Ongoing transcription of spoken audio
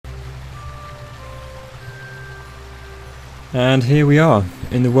And here we are,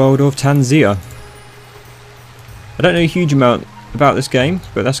 in the world of Tanzia. I don't know a huge amount about this game,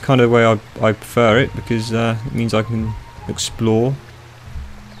 but that's kind of the way I prefer it, because it means I can explore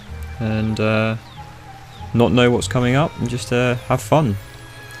and not know what's coming up and just have fun.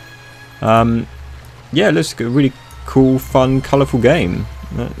 Yeah, it looks like a really cool, fun, colourful game.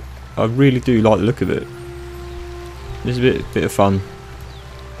 I really do like the look of it. It's a bit of fun.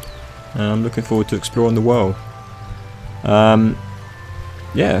 I'm looking forward to exploring the world.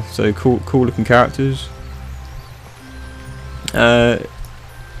 Yeah, so cool looking characters. And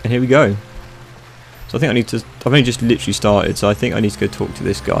here we go. So I think I've only just literally started, so I think I need to go talk to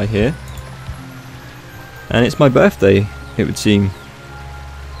this guy here. And it's my birthday, it would seem.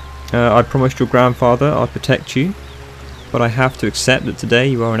 I promised your grandfather I'd protect you, but I have to accept that today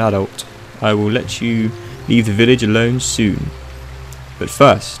you are an adult. I will let you leave the village alone soon. But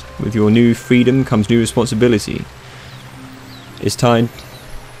first, with your new freedom comes new responsibility. It's time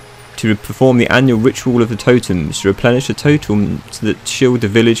to perform the annual ritual of the totems, to replenish the totems that shield the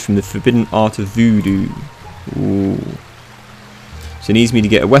village from the forbidden art of voodoo. Ooh. So it needs me to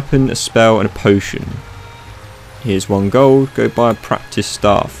get a weapon, a spell and a potion. Here's 1 gold, go buy a practice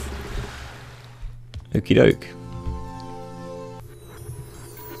staff. Okie doke.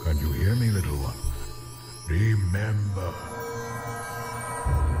 Can you hear me, little one? Remember.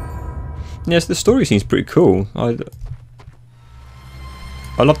 Yes, the story seems pretty cool. I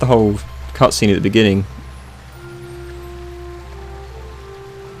love the whole cutscene at the beginning.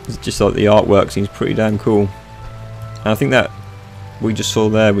 It's just like the artwork seems pretty damn cool. And I think that we just saw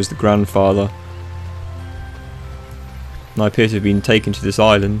there was the grandfather. And I appear to have been taken to this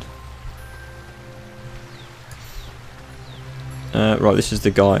island. Right, this is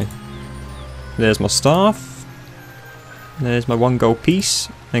the guy. There's my staff. There's my 1 gold piece.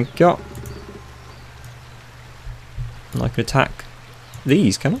 Thank you. And I can attack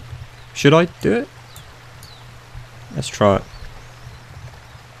these, can I? Should I do it? Let's try it.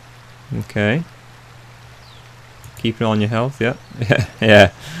 Okay. Keep an eye on your health, yeah.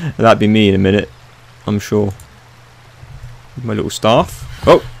 Yeah, that'd be me in a minute, I'm sure. My little staff.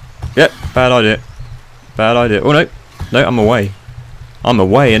 Oh! Yep, bad idea. Bad idea. Oh no! No, I'm away. I'm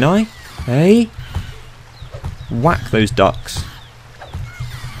away, ain't I? Hey? Whack those ducks.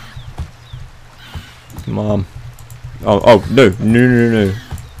 Come on. Oh, no.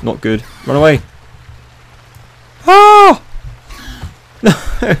 Not good. Run away. Ah! No!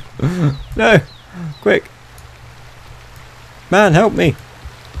 No! Quick. Man, help me.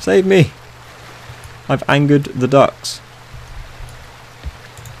 Save me. I've angered the ducks.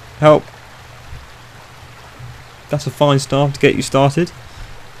 Help. That's a fine staff to get you started.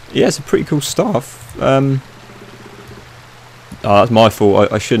 Yeah, it's a pretty cool staff. Oh, that's my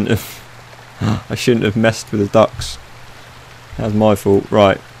fault. I shouldn't have. I shouldn't have messed with the ducks. That was my fault.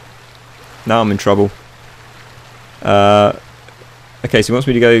 Right. Now I'm in trouble. Okay, so he wants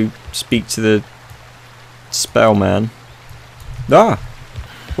me to go speak to the spell man. Ah!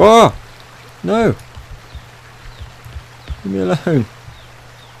 Whoa! No! Leave me alone.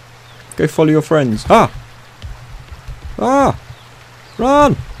 Go follow your friends. Ah! Ah!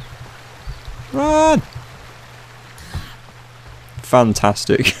 Run! Run!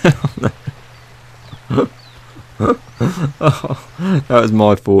 Fantastic. Oh, that was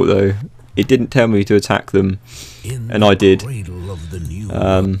my fault though. It didn't tell me to attack them, and I did.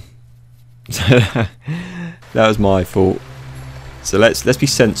 That was my fault. So let's be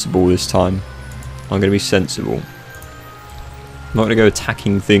sensible this time. I'm going to be sensible. I'm not going to go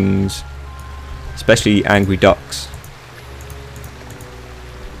attacking things, especially angry ducks.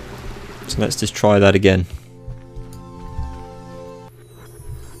 So let's just try that again.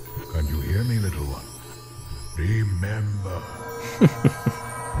 Can you hear me, little one? Remember.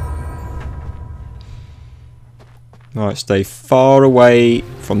 Right, stay far away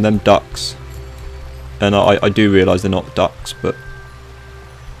from them ducks. And I do realise they're not ducks, but...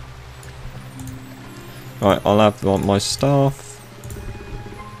 Right, I'll have my staff.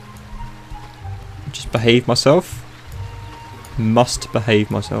 Just behave myself. Must behave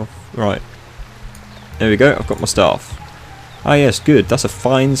myself. Right. There we go, I've got my staff. Ah yes, good, that's a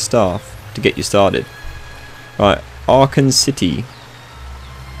fine staff to get you started. Right, Arkan City. Is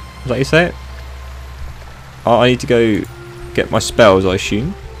that how you say it? Oh, I need to go get my spells, I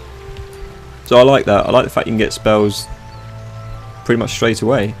assume. So I like that. I like the fact you can get spells pretty much straight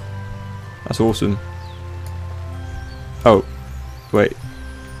away. That's awesome. Oh, wait.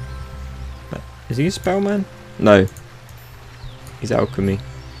 Is he a spellman? No. He's alchemy.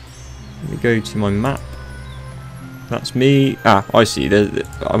 Let me go to my map. That's me. Ah, I see.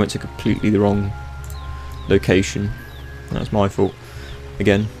 I went to completely the wrong location. That's my fault.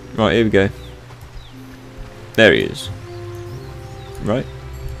 Again. Right, here we go. There he is. Right?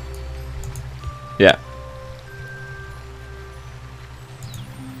 Yeah.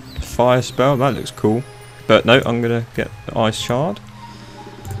 Fire spell, that looks cool. But no, I'm going to get the ice shard.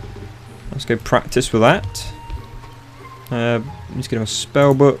 Let's go practice with that. Let's get him a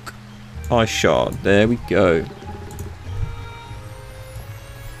spell book. Ice shard. There we go.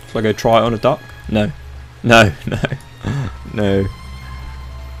 Shall I go try it on a duck? No. No, no. No.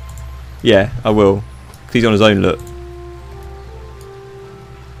 Yeah, I will. Because he's on his own, look.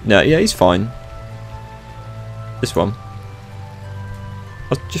 No, yeah, he's fine. This one.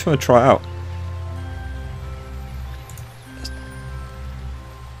 I just want to try it out.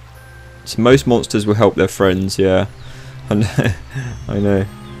 So most monsters will help their friends, yeah. I know. I know.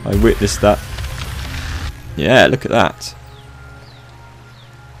 I witnessed that. Yeah, look at that.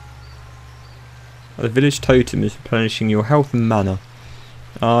 The village totem is replenishing your health and mana.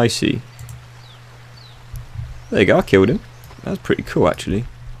 Ah, I see. There you go, I killed him. That's pretty cool, actually.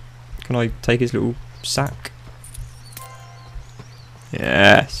 Can I take his little sack?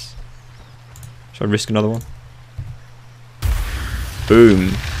 Yes. Should I risk another one?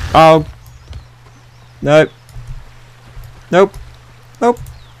 Boom. Oh. Nope. Nope. Nope.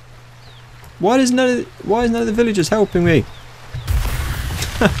 Why is none of the villagers helping me?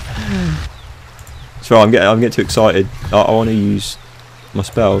 Sorry, I'm getting too excited. I want to use my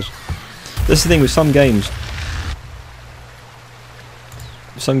spells. That's the thing with some games.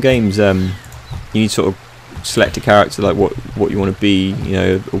 Some games, you need to sort of select a character like what you want to be. You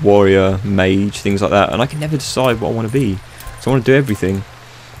know, a warrior, mage, things like that. And I can never decide what I want to be. So I want to do everything.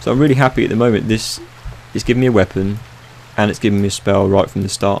 So I'm really happy at the moment. This is giving me a weapon, and it's giving me a spell right from the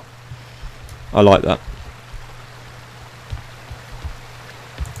start. I like that.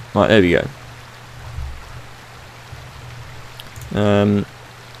 Right, there we go.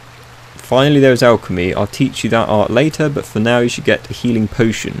 Finally there is alchemy. I'll teach you that art later, but for now you should get a healing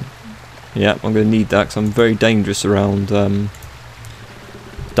potion. Yeah, I'm going to need that because I'm very dangerous around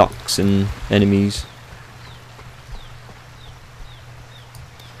ducks and enemies.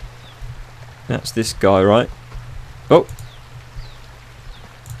 That's this guy, right? Oh!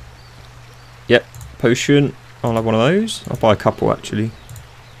 Yep, potion. I'll have one of those. I'll buy a couple actually.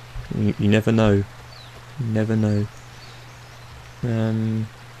 You never know. You never know.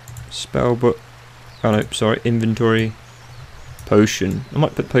 Spell book. Oh no, sorry, inventory. Potion. I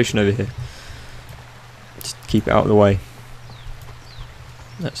might put potion over here. Just keep it out of the way.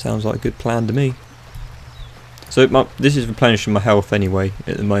 That sounds like a good plan to me. So this is replenishing my health anyway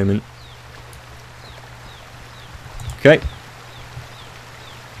at the moment. Okay.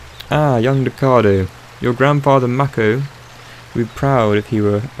 Ah, young Ricardo. Your grandfather Mako would be proud if he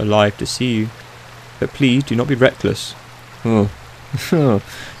were alive to see you. But please do not be reckless. Oh. Should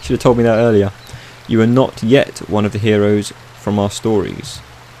have told me that earlier. You are not yet one of the heroes from our stories.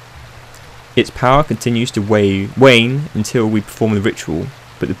 Its power continues to wane until we perform the ritual,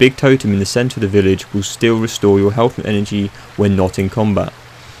 but the big totem in the centre of the village will still restore your health and energy when not in combat.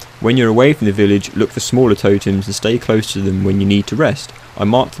 When you're away from the village, look for smaller totems and stay close to them when you need to rest. I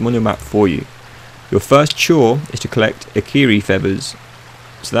marked them on your map for you. Your first chore is to collect Akiri feathers.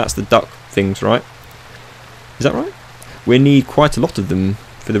 So that's the duck things, right? Is that right? We need quite a lot of them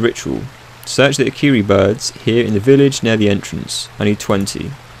for the ritual. Search the Akiri birds here in the village near the entrance. I need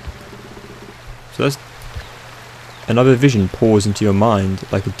 20. So that's... Another vision pours into your mind,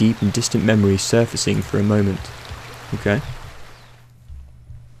 like a deep and distant memory surfacing for a moment. Okay.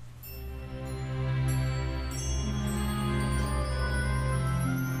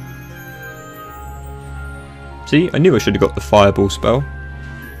 See, I knew I should have got the fireball spell.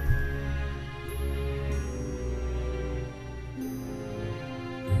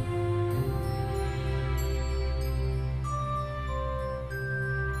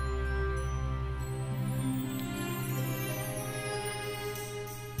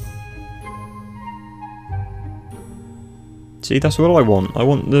 See, that's what I want. I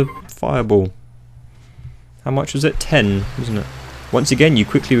want the fireball. How much was it? 10, wasn't it? Once again, you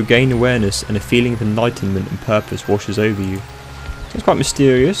quickly regain awareness and a feeling of enlightenment and purpose washes over you. It's quite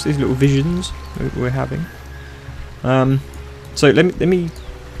mysterious, these little visions we're having. So let me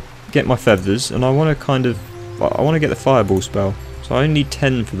get my feathers, and I want to I want to get the fireball spell. So I only need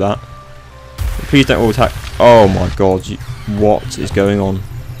 10 for that. Please don't all attack. Oh my god, what is going on?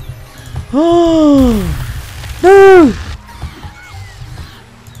 Oh no!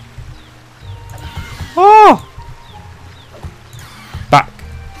 Oh! Back,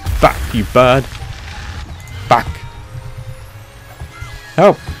 you bird. Back.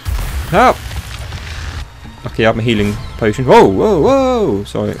 Help! Help! Okay, I have my healing potion. Whoa, whoa, whoa!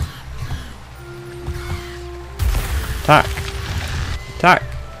 Sorry. Attack! Attack!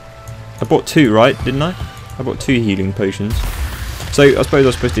 I bought 2, right? Didn't I? I bought 2 healing potions. So I suppose I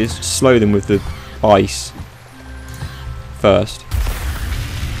was supposed to slow them with the ice first.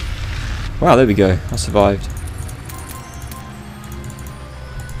 Wow, there we go. I survived.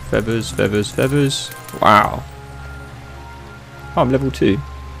 Feathers, feathers, feathers. Wow. Oh, I'm level 2.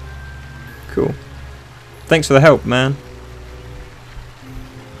 Cool. Thanks for the help, man.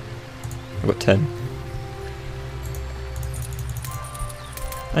 I've got 10.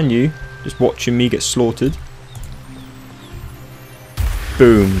 And you, just watching me get slaughtered.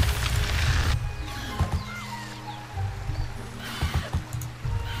 Boom.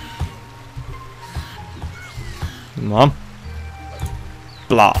 Come on.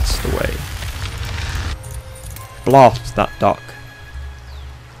 Blast away. Blast that duck.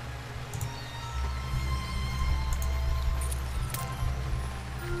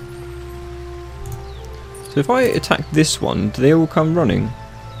 So if I attack this one, do they all come running?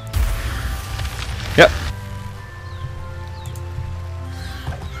 Yep.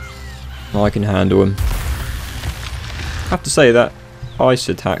 I can handle them. I have to say that ice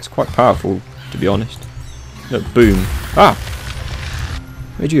attack's quite powerful, to be honest. Look, boom. Ah!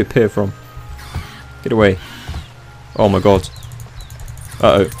 Where'd you appear from? Get away. Oh my god.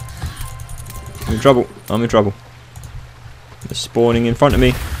 Uh oh. I'm in trouble. I'm in trouble. They're spawning in front of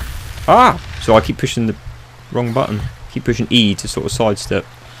me. Ah! So I keep pushing the wrong button. Keep pushing E to sort of sidestep.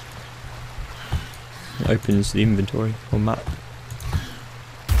 It opens the inventory or map.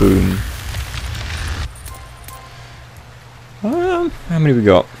 Boom. How many we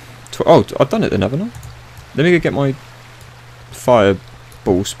got? Oh, I've done it then, haven't I? Let me go get my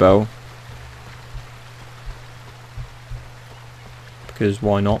fireball spell. Because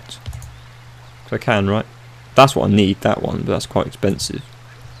why not? Because I can, right? That's what I need, that one, but that's quite expensive.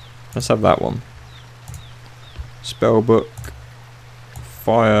 Let's have that one. Spellbook.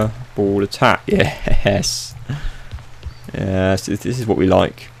 Fireball attack. Yes. Yes, this is what we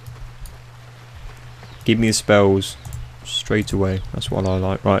like. Give me the spells straight away. That's what I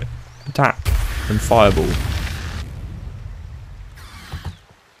like. Right. Attack and fireball.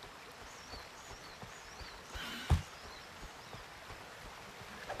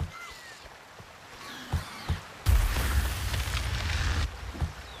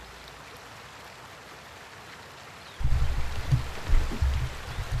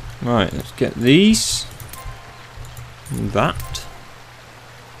 Right, let's get these. And that.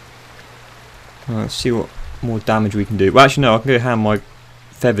 Right, let's see what more damage we can do. Well, actually, no, I can go hand my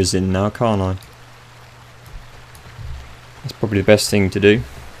feathers in now, can't I? That's probably the best thing to do.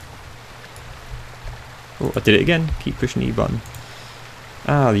 Oh, I did it again. Keep pushing the E button.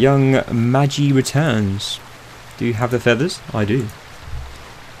 Ah, the young Magi returns. Do you have the feathers? I do.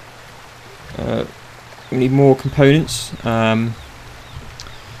 We need more components.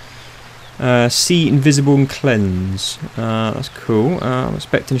 See invisible and cleanse. That's cool. I'm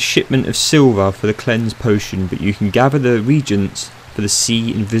expecting a shipment of silver for the cleanse potion, but you can gather the regents for the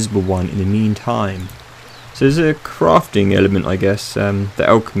see invisible one in the meantime. So there's a crafting element, I guess. The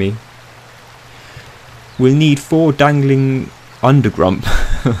alchemy. We'll need 4 dangling undergrump.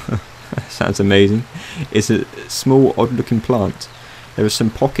 Sounds amazing. It's a small, odd-looking plant. There are some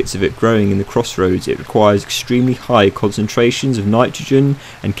pockets of it growing in the crossroads. It requires extremely high concentrations of nitrogen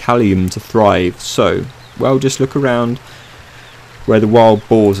and kalium to thrive. So, well, just look around where the wild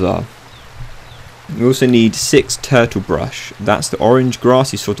boars are. We also need 6 turtle brush. That's the orange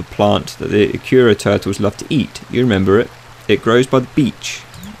grassy sort of plant that the Akura turtles love to eat. You remember it. It grows by the beach.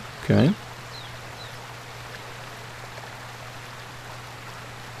 Okay.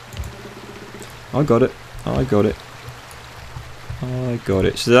 I got it. I got it. I got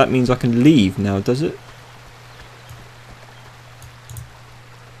it. So that means I can leave now, does it?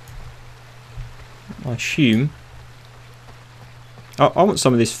 I assume. I want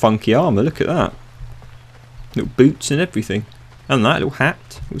some of this funky armour. Look at that. Little boots and everything. And that little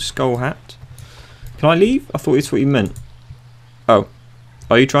hat. Little skull hat. Can I leave? I thought that's what you meant. Oh.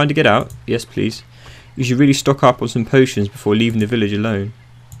 Are you trying to get out? Yes, please. You should really stock up on some potions before leaving the village alone.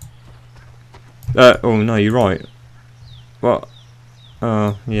 Oh, no, you're right. What?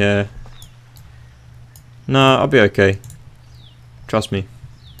 Oh, yeah. Nah, I'll be okay. Trust me.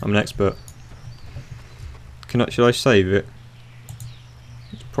 I'm an expert. Should I save it?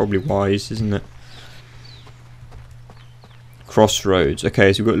 It's probably wise, isn't it? Crossroads.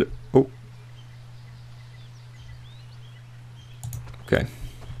 Okay, so we've got... Oh. Okay.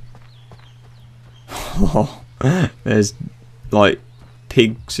 There's, like,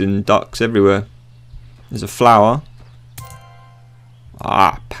 pigs and ducks everywhere. There's a flower.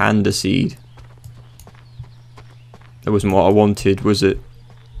 Ah, panda seed. That wasn't what I wanted, was it?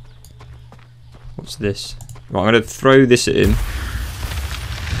 What's this? Right, I'm going to throw this at him.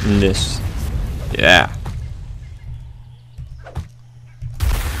 And this. Yeah.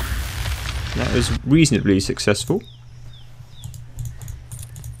 That was reasonably successful.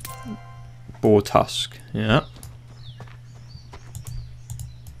 Boar tusk. Yeah.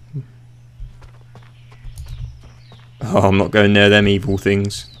 Oh, I'm not going near them evil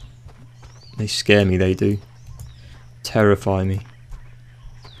things. They scare me, they do. Terrify me.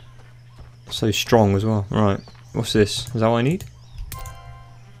 So strong as well. Right, what's this? Is that what I need?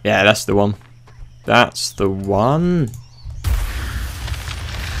 Yeah, that's the one. That's the one.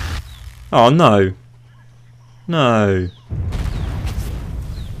 Oh, no. No.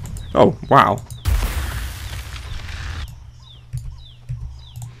 Oh, wow.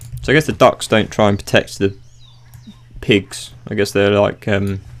 So I guess the ducks don't try and protect the pigs. I guess they're like,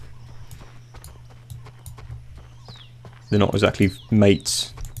 they're not exactly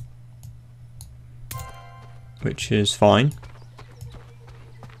mates. Which is fine.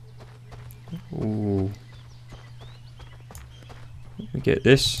 Ooh. Let me get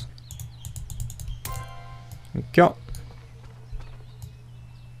this. We got.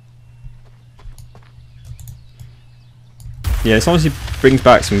 Yeah, this honestly brings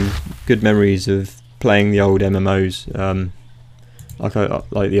back some good memories of playing the old MMOs,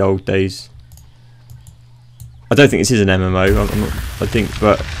 like the old days. I don't think this is an MMO. I think,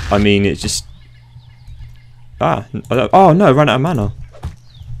 but I mean, it's just. Oh no! Ran out of mana.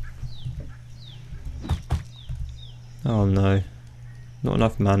 Oh no! Not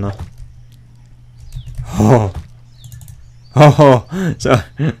enough mana. Oh. Oh. So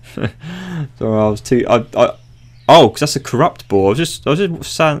I was too. Oh, because that's a corrupt boar. I was just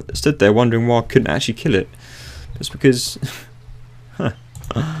stood there wondering why I couldn't actually kill it. That's because.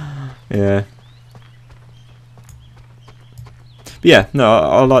 Yeah. But yeah, no,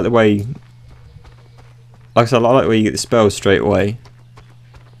 I like the way. Like I said, I like the way you get the spells straight away.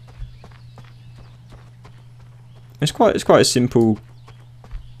 It's quite a simple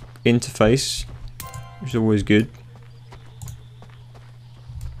interface, which is always good.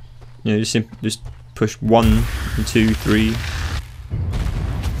 You know, just push 1 and 2, 3.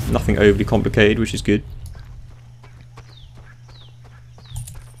 Nothing overly complicated, which is good.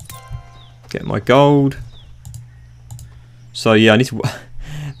 Get my gold. So yeah, I need to.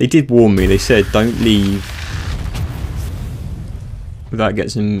 They did warn me. They said don't leave without getting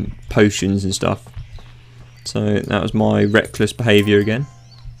some potions and stuff. So that was my reckless behaviour again,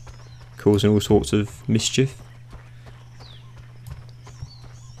 causing all sorts of mischief.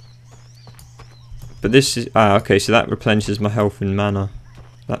 But this is okay. So that replenishes my health and mana.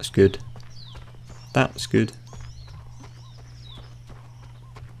 That's good. That's good.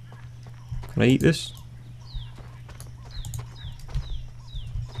 Can I eat this?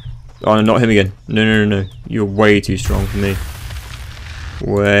 Oh, no, not him again. No, no, no, no. You're way too strong for me.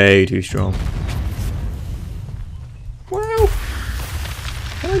 Way too strong. Wow.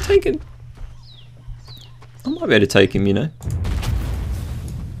 Can I take him? I might be able to take him, you know.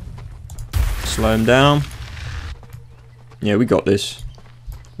 Slow him down. Yeah, we got this.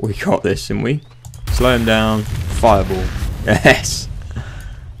 We got this, didn't we? Slow him down. Fireball. Yes.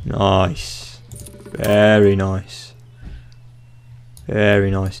 Nice. Very nice.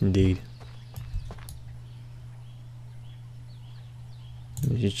 Very nice indeed.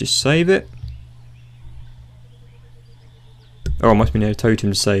 Let's just save it. Oh, I must be near a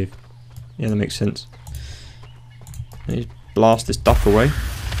totem to save. Yeah, that makes sense. Let's blast this duck away.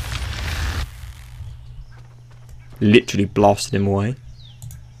 Literally blasted him away.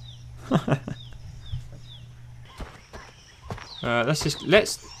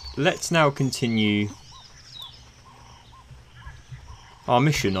 Let's now continue our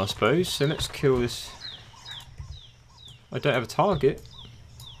mission, I suppose. So let's kill this. I don't have a target.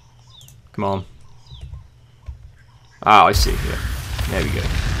 Come on. Ah, I see. Yeah. There we go.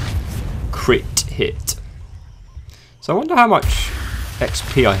 Crit hit. So I wonder how much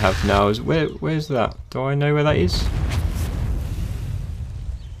XP I have now. Where's that? Do I know where that is?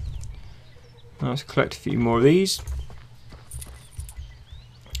 Let's collect a few more of these.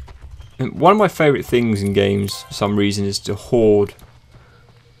 And one of my favourite things in games, for some reason, is to hoard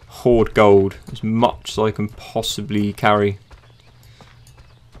gold as much as I can possibly carry.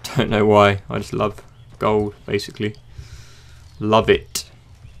 Don't know why. I just love gold, basically. Love it.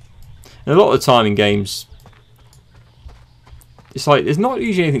 And a lot of the time in games, it's like there's not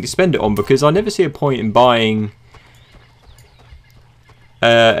usually anything to spend it on because I never see a point in buying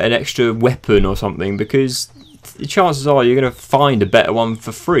an extra weapon or something, because the chances are you're going to find a better one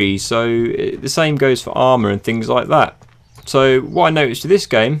for free. So the same goes for armor and things like that. So what I noticed with this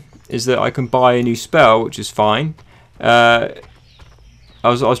game is that I can buy a new spell, which is fine. I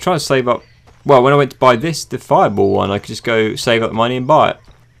was trying to save up. Well, when I went to buy the fireball one, I could just go save up the money and buy it.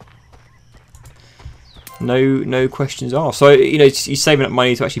 No questions asked. So you know, you're saving up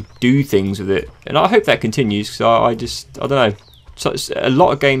money to actually do things with it, and I hope that continues, because I don't know. So a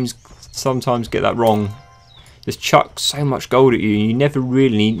lot of games sometimes get that wrong. Just chuck so much gold at you, and you never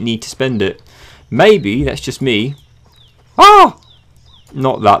really need to spend it. Maybe that's just me. Ah!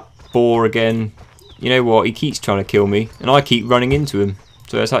 Not that boar again. You know what? He keeps trying to kill me, and I keep running into him.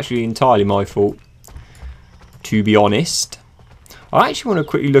 So it's actually entirely my fault, to be honest. I actually want to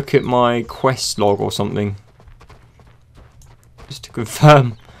quickly look at my quest log or something, just to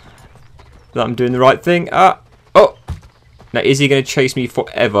confirm that I'm doing the right thing. Oh! Now, is he going to chase me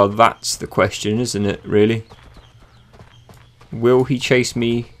forever? That's the question, isn't it, really? Will he chase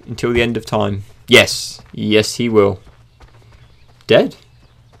me until the end of time? Yes. Yes, he will. Dead?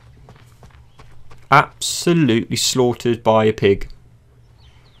 Absolutely slaughtered by a pig.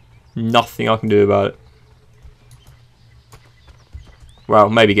 Nothing I can do about it. Well,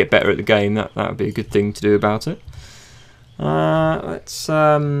 maybe get better at the game. That would be a good thing to do about it. Let's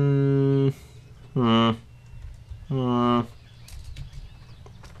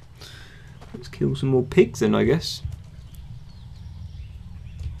let's kill some more pigs then, I guess.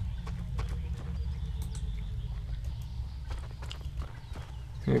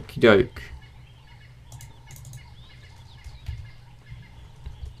 Okie doke.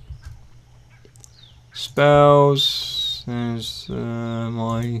 Spells. There's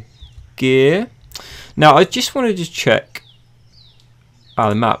my gear. Now I just want to check. Ah,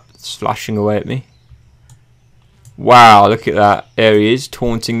 the map's flashing away at me. Wow, look at that. There he is,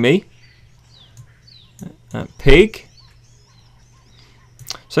 taunting me. That pig.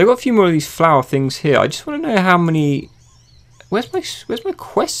 So I've got a few more of these flower things here. I just want to know how many. Where's my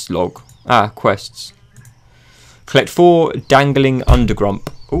quest log? Ah, quests. Collect 4 dangling undergrump.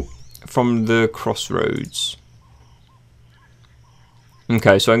 Oh, from the crossroads.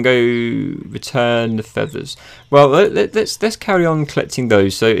 Okay, so I can go return the feathers. Well, let's carry on collecting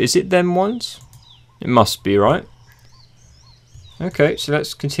those. So is it them ones? It must be, right? Okay, so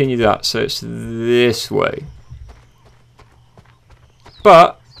let's continue that. So it's this way.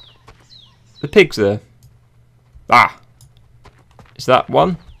 But the pig's there. Ah, is that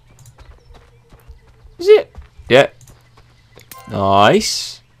one? Is it? Yeah.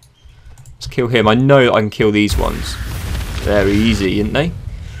 Nice. Let's kill him. I know that I can kill these ones. Very easy, isn't they?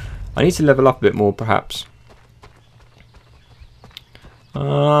 I need to level up a bit more, perhaps.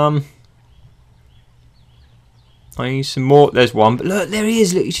 I need some more. There's one, but look, there he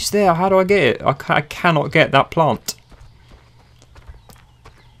is. Look, he's just there. How do I get it? I cannot get that plant.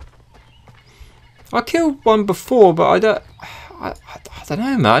 I killed one before, but I don't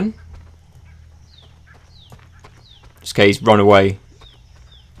know, man. Just in case, run away.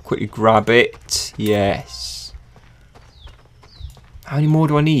 Quickly grab it. Yes. How many more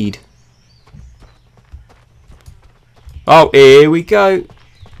do I need? Oh, here we go.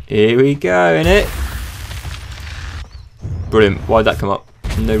 Here we go, innit? Brilliant. Why'd that come up?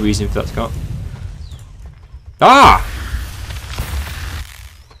 No reason for that to come up. Ah!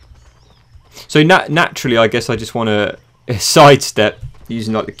 So naturally, I guess I just want to sidestep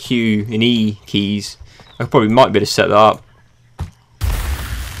using like the Q and E keys. I probably might be able to set that up.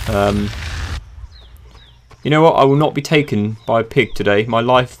 You know what? I will not be taken by a pig today. My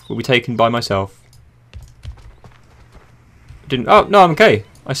life will be taken by myself. Didn't? Oh no, I'm okay.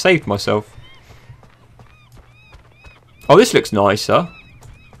 I saved myself. Oh, this looks nicer.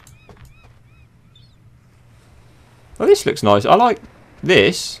 Oh, this looks nice. I like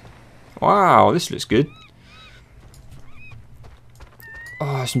this. Wow, this looks good.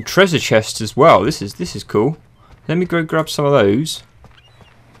 Oh, some treasure chests as well. This is cool. Let me go grab some of those.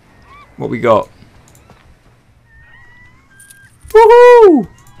 What we got? Woohoo!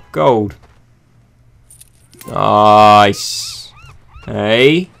 Gold. Nice.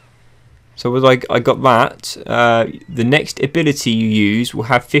 Hey. So was I got that. The next ability you use will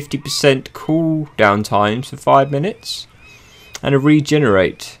have 50% cooldown times for 5 minutes. And a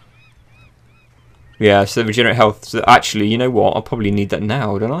regenerate. Yeah, so regenerate health. So actually, you know what? I'll probably need that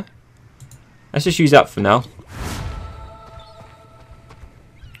now, don't I? Let's just use that for now.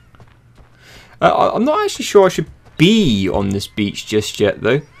 I'm not actually sure I should be on this beach just yet,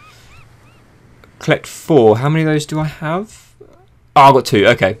 though. Collect 4. How many of those do I have? Oh, I've got 2.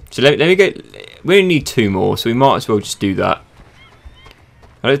 Okay, so let me go. We only need 2 more, so we might as well just do that.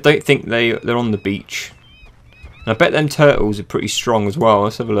 I don't think they're on the beach. And I bet them turtles are pretty strong as well.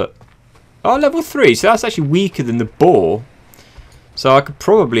 Let's have a look. Oh, level 3. So that's actually weaker than the boar. So I could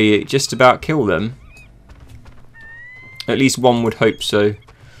probably just about kill them. At least one would hope so.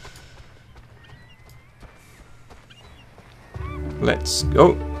 Let's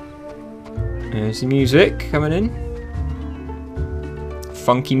go. There's the music coming in.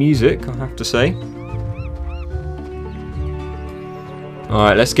 Funky music, I have to say.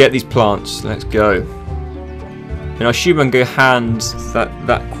 Alright, let's get these plants. Let's go. And I assume I can go hand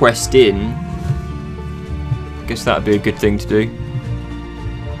that quest in. Guess that would be a good thing to do.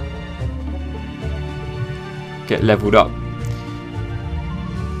 Get leveled up.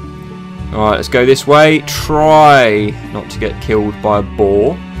 Alright, let's go this way. Try not to get killed by a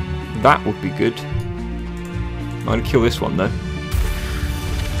boar. That would be good. I'm going to kill this one though.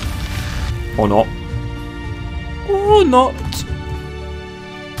 Or not. Or not.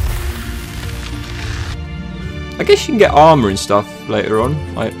 I guess you can get armour and stuff later on,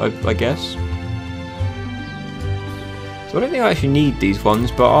 I guess. So I don't think I actually need these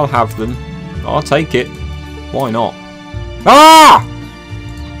ones, but I'll have them. I'll take it. Why not? Ah!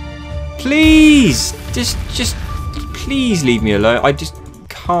 Please! Just please leave me alone. I just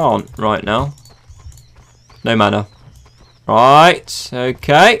can't right now. No mana. Right,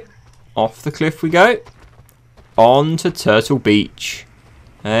 okay. Off the cliff we go. On to Turtle Beach.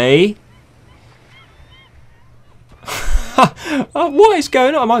 Hey? What is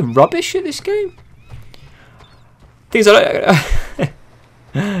going on? Am I rubbish at this game? Things I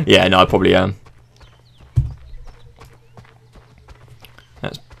don't... Yeah, no, I probably am.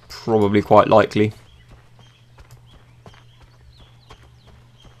 That's probably quite likely.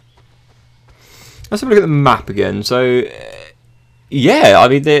 Let's have a look at the map again. So, yeah, I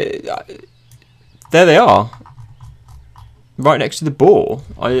mean, there they are. Right next to the boar.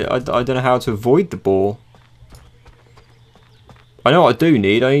 I don't know how to avoid the boar. I know what I do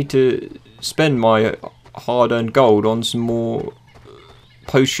need. I need to spend my hard-earned gold on some more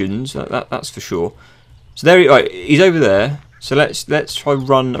potions. That's for sure. So there, right, he's over there. So let's try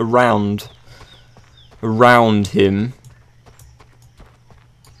run around him.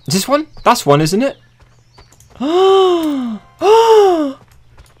 Is this one? That's one, isn't it?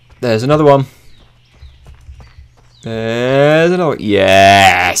 There's another one. There's another one.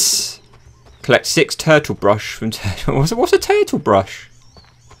 Yes. Collect 6 turtle brush from turtle. What's a turtle brush?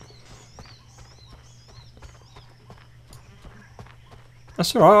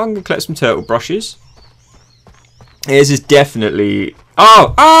 That's alright, I'm gonna collect some turtle brushes. This is definitely...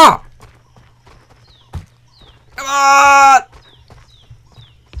 Oh! Ah! Come on!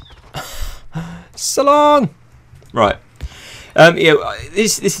 So long! Right. Yeah,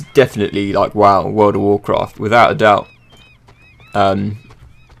 this is definitely like WoW, World of Warcraft, without a doubt.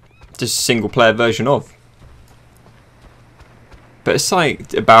 Just a single player version of. But it's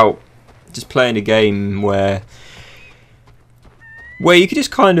like about just playing a game where you could just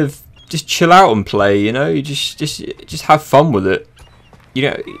kind of just chill out and play, you know, you just have fun with it. You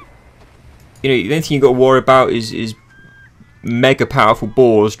know, the only thing you got to worry about is mega powerful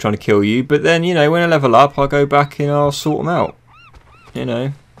boars trying to kill you. But then, you know, when I level up, I'll go back and I'll sort them out. You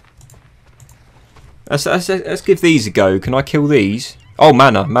know. Let's give these a go. Can I kill these? Oh,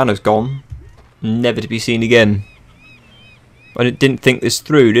 mana. Mana's gone. Never to be seen again. I didn't think this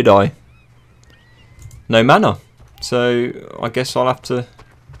through, did I? No mana. So, I guess I'll have to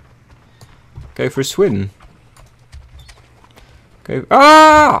go for a swim. Go.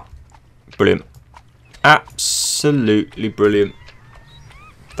 Ah! Brilliant. Absolutely brilliant.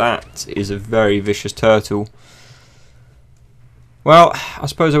 That is a very vicious turtle. Well, I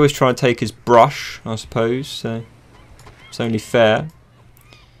suppose I always try and take his brush, I suppose, so it's only fair.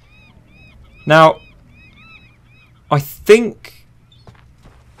 Now, I think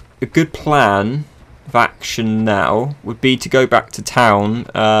a good plan of action now would be to go back to town,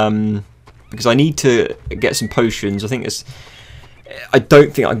 because I need to get some potions. I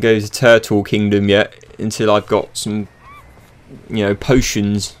don't think I can go to Turtle Kingdom yet until I've got some, you know,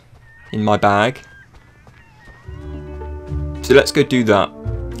 potions in my bag. So let's go do that.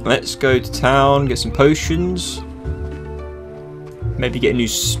 Let's go to town, get some potions. Maybe get a new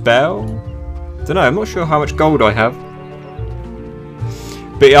spell. Don't know, I'm not sure how much gold I have.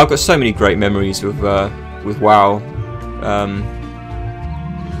 But yeah, I've got so many great memories with WoW.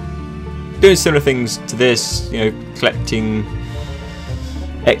 Doing similar things to this, you know, collecting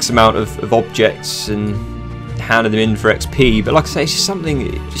X amount of objects and handing them in for XP. But like I say, it's just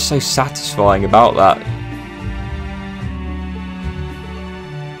something just so satisfying about that.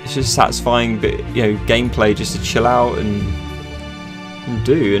 It's just satisfying, but you know, gameplay just to chill out and and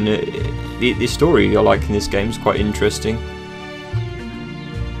do, and the story I like in this game is quite interesting.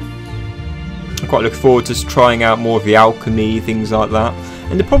 I'm quite looking forward to trying out more of the alchemy, things like that.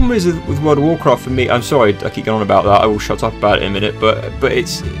 And the problem is with World of Warcraft for me, I'm sorry I keep going on about that, I will shut up about it in a minute, but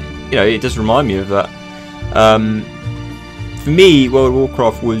it's, you know, it does remind me of that. For me, World of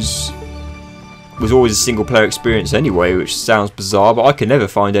Warcraft was always a single player experience anyway, which sounds bizarre, but I could never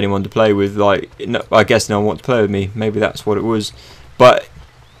find anyone to play with. Like, no, I guess no one wanted to play with me, maybe that's what it was. But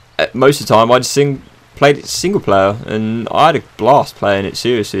most of the time I just played it single player, and I had a blast playing it,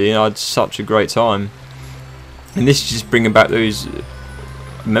 seriously, and I had such a great time. And this is just bringing back those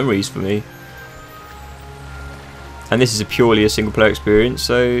memories for me. And this is purely a single player experience,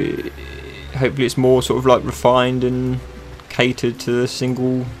 so hopefully it's more sort of like refined and catered to the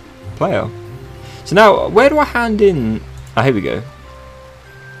single player. So now, where do I hand in? Ah, here we go.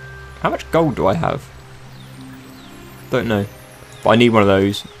 How much gold do I have? Don't know. But I need one of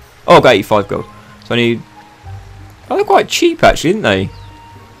those. Oh, I got 85 gold. So I need... Oh, they're quite cheap actually, aren't they?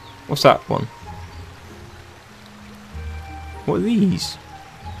 What's that one? What are these?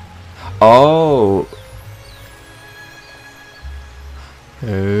 Oh.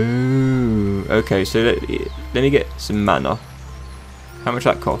 Oh. Okay, so let me get some mana. How much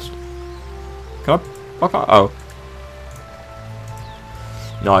that cost? Can I can't, oh.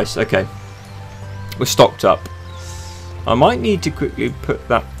 Nice, okay. We're stocked up. I might need to quickly put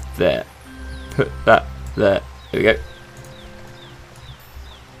that there. Put that there. There we go.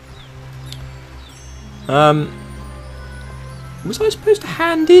 Was I supposed to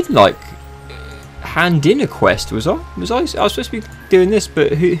hand in a quest, was I? I was supposed to be doing this,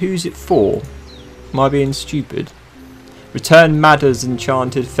 but who's it for? Am I being stupid? Return Madder's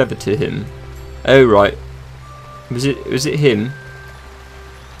enchanted feather to him. Oh right. Was it him?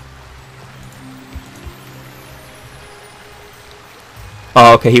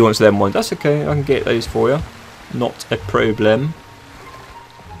 Oh okay, he wants them ones. That's okay, I can get those for you. Not a problem.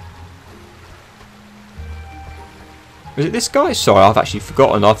 Was it this guy? Sorry, I've actually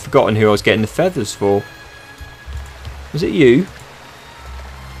forgotten. I've forgotten who I was getting the feathers for. Was it you?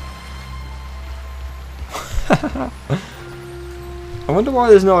 I wonder why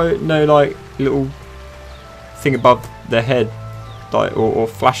there's no like little thing above their head, like or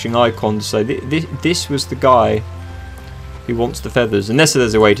flashing icon to say this was the guy who wants the feathers. Unless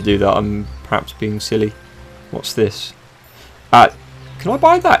there's a way to do that, I'm perhaps being silly. What's this? Can I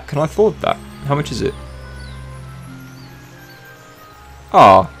buy that? Can I afford that? How much is it?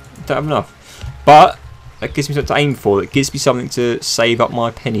 Ah, don't have enough. But that gives me something to aim for. That gives me something to save up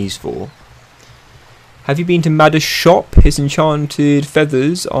my pennies for. Have you been to Madder's shop? His enchanted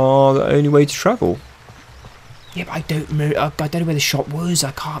feathers are the only way to travel. Yeah, but I don't know where the shop was.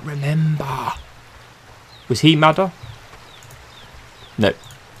 I can't remember. Was he Madder? No.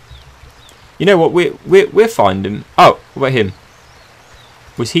 You know what? We'll find him. Oh, what about him?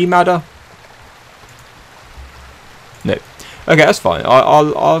 Was he Madder? No. Okay, that's fine.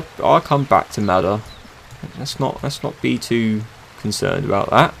 I'll come back to Madder. Let's not be too concerned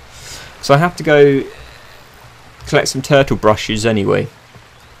about that. So I have to go collect some turtle brushes anyway.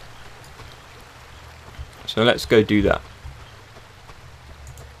 So let's go do that.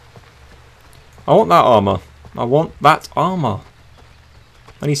 I want that armor. I want that armor.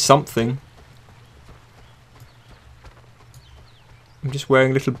 I need something. I'm just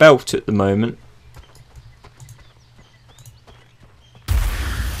wearing a little belt at the moment.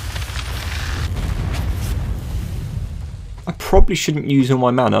 I probably shouldn't use all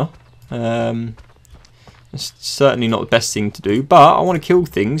my mana. It's certainly not the best thing to do, but I want to kill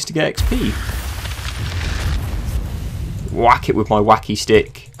things to get XP. Whack it with my wacky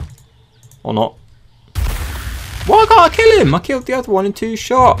stick. Or not. Why can't I kill him? I killed the other one in 2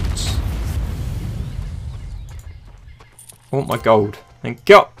 shots. I want my gold. Thank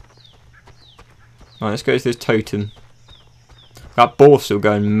you. Right, let's go to this totem. That boar's still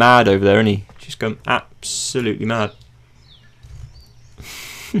going mad over there, isn't he? Just going absolutely mad.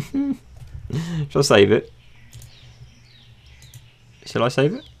 Shall I save it? Shall I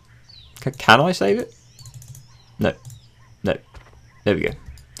save it? Can I save it? No. No. There we go.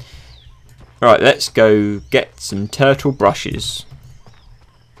 Right, let's go get some turtle brushes.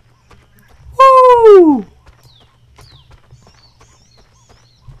 Woo!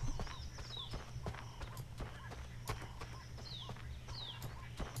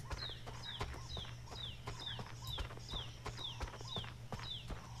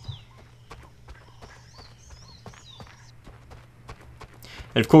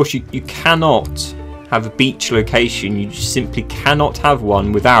 And of course you cannot have a beach location, you just simply cannot have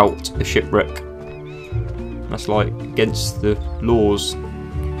one without a shipwreck. That's like against the laws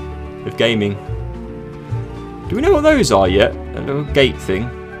of gaming. Do we know what those are yet? A little gate thing.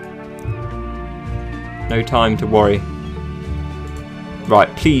 No time to worry.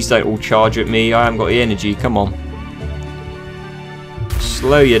 Right, please don't all charge at me. I haven't got the energy. Come on.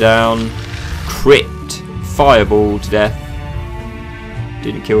 Slow you down. Crit. Fireball to death.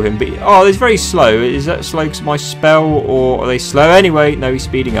 Didn't kill him, but oh, it's very slow. Is that slow because of my spell, or are they slow anyway? No, he's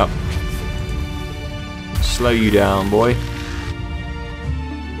speeding up. Slow you down, boy.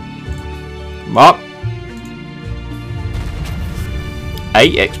 Come up.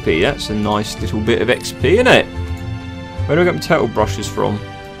 8 XP. That's a nice little bit of XP, isn't it? Where do I get my turtle brushes from?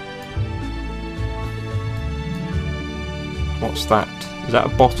 What's that? Is that a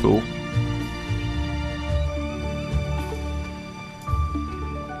bottle?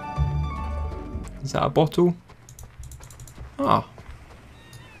 Is that a bottle? Ah.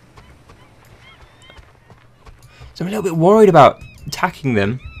 So I'm a little bit worried about attacking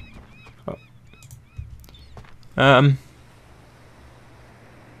them.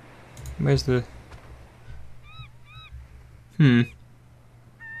 Where's the...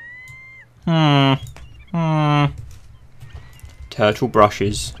 Turtle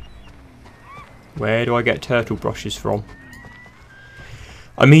brushes. Where do I get turtle brushes from?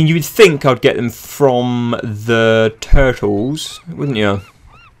 I mean, you would think I'd get them from the turtles, wouldn't you?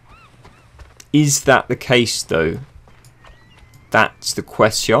 Is that the case, though? That's the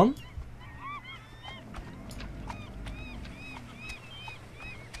question.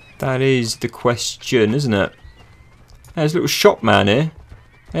 That is the question, isn't it? There's a little shop man here.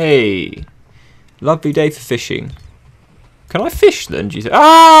 Hey, lovely day for fishing. Can I fish then? Do you think?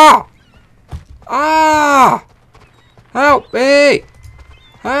 Ah! Ah! Help me!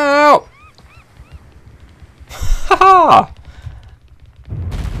 Help! Ha!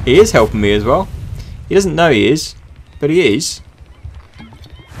 He is helping me as well. He doesn't know he is, but he is.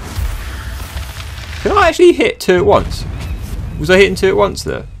 Can I actually hit 2 at once? Was I hitting 2 at once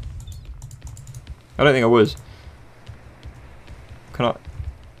there? I don't think I was. Can I?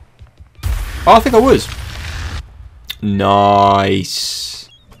 Oh, I think I was. Nice.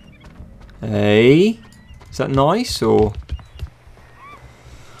 Hey, is that nice or?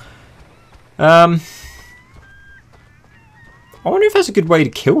 I wonder if that's a good way to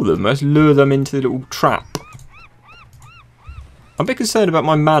kill them. Let's lure them into the little trap. I'm a bit concerned about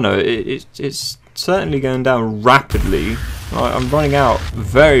my mana. It's certainly going down rapidly. I'm running out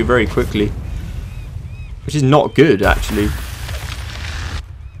very, very quickly. Which is not good, actually.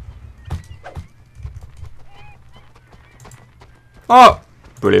 Oh!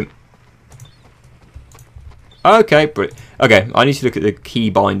 Brilliant. Okay, brilliant. Okay, I need to look at the key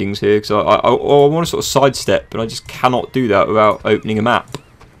bindings here, because I want to sort of sidestep, but I just cannot do that without opening a map.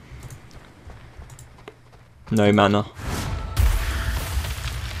 No mana.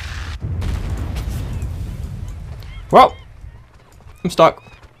 Well, I'm stuck.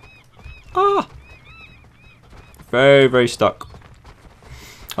 Ah! Very, very stuck.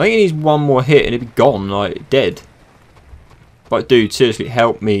 I think it needs one more hit and it'd be gone, like, dead. But dude, seriously,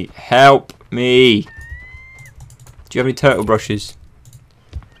 help me. Help me! Do you have any turtle brushes?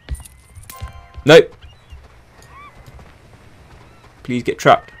 Nope. Please get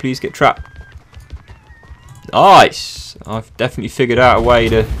trapped. Please get trapped. Nice! I've definitely figured out a way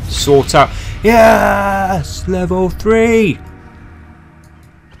to sort out... Yes! Level 3!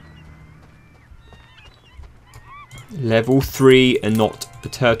 Level 3 and not the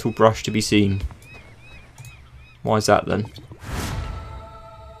turtle brush to be seen. Why is that then?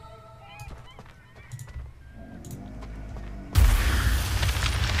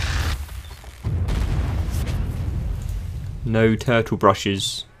 No turtle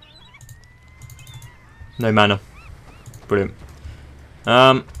brushes. No mana. Brilliant.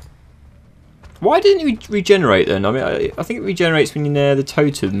 Why didn't you regenerate then? I mean, I think it regenerates when you're near the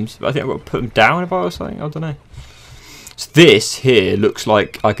totems, but I think I've got to put them down if I was something. I don't know. So this here looks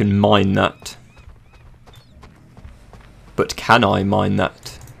like I can mine that. But can I mine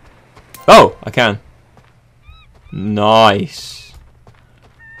that? Oh, I can. Nice.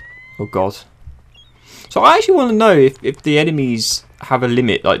 Oh god. So I actually want to know if the enemies have a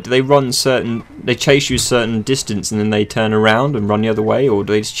limit. Like, do they run certain... They chase you a certain distance and then they turn around and run the other way? Or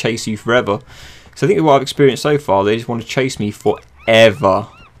do they just chase you forever? So I think what I've experienced so far, they just want to chase me forever.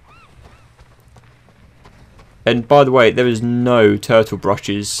 And by the way, there is no turtle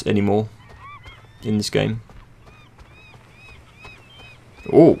brushes anymore in this game.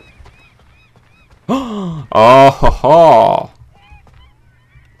 Oh. Oh, ha, ha.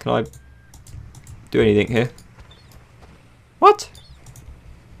 Can I do anything here? What?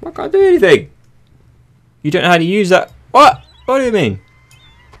 I can't do anything. You don't know how to use that? What? What do you mean?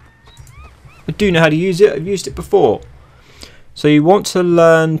 I do know how to use it. I've used it before. So you want to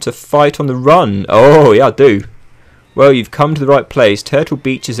learn to fight on the run. Oh, yeah, I do. Well, you've come to the right place. Turtle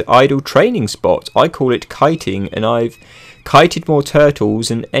Beach is an idle training spot. I call it kiting, and I've kited more turtles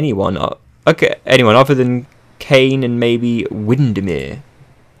than anyone. Okay, anyone other than Kane and maybe Windermere.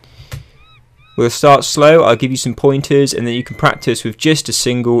 We'll start slow. I'll give you some pointers, and then you can practice with just a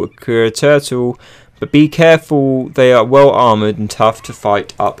single Akura turtle. But be careful, they are well armoured and tough to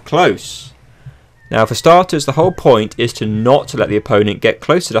fight up close. Now, for starters, the whole point is to not let the opponent get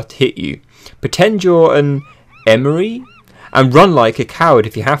close enough to hit you. Pretend you're an Emery and run like a coward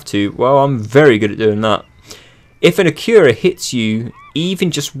if you have to. Well, I'm very good at doing that. If an Akura hits you even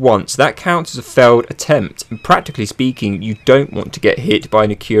just once, that counts as a failed attempt. And practically speaking, you don't want to get hit by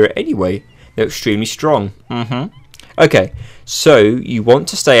an Akura anyway. They're extremely strong. Okay, so you want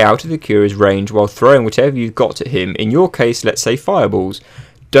to stay out of the Akura's range while throwing whatever you've got at him. In your case, let's say fireballs.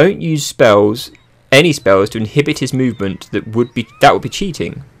 Don't use spells, any spells, to inhibit his movement. That would be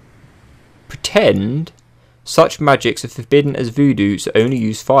cheating. Pretend such magics are forbidden as voodoo, so only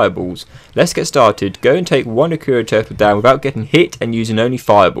use fireballs. Let's get started. Go and take one Akura turtle down without getting hit and using only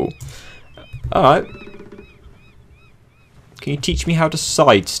fireball. Alright. Can you teach me how to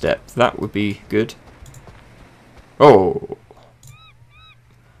sidestep? That would be good. Oh.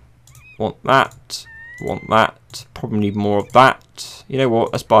 Want that. Want that. Probably need more of that. You know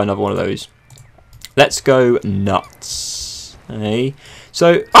what? Let's buy another one of those. Let's go nuts. Hey.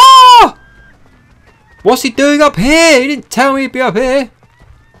 So, ah! What's he doing up here? He didn't tell me he'd be up here.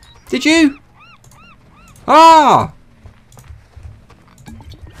 Did you? Ah!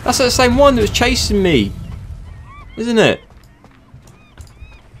 That's the same one that was chasing me. Isn't it?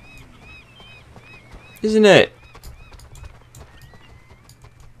 Isn't it?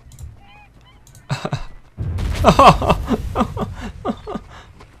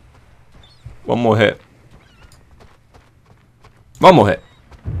 One more hit. One more hit.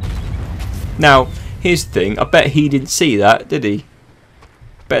 Now, here's the thing. I bet he didn't see that, did he?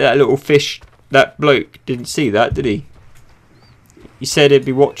 Bet that little fish, that bloke, didn't see that, did he? He said he'd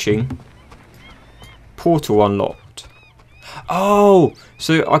be watching. Portal unlocked. Oh,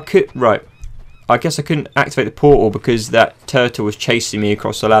 so I could... Right. I guess I couldn't activate the portal because that turtle was chasing me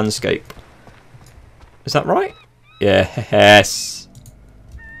across the landscape. Is that right? Yes.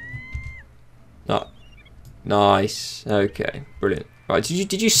 Oh, nice. Okay, brilliant. Right,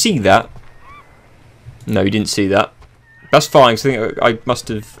 did you see that? No, you didn't see that. That's fine, because I think I must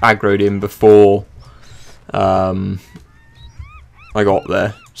have aggroed him before I got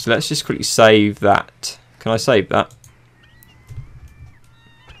there. So let's just quickly save that. Can I save that?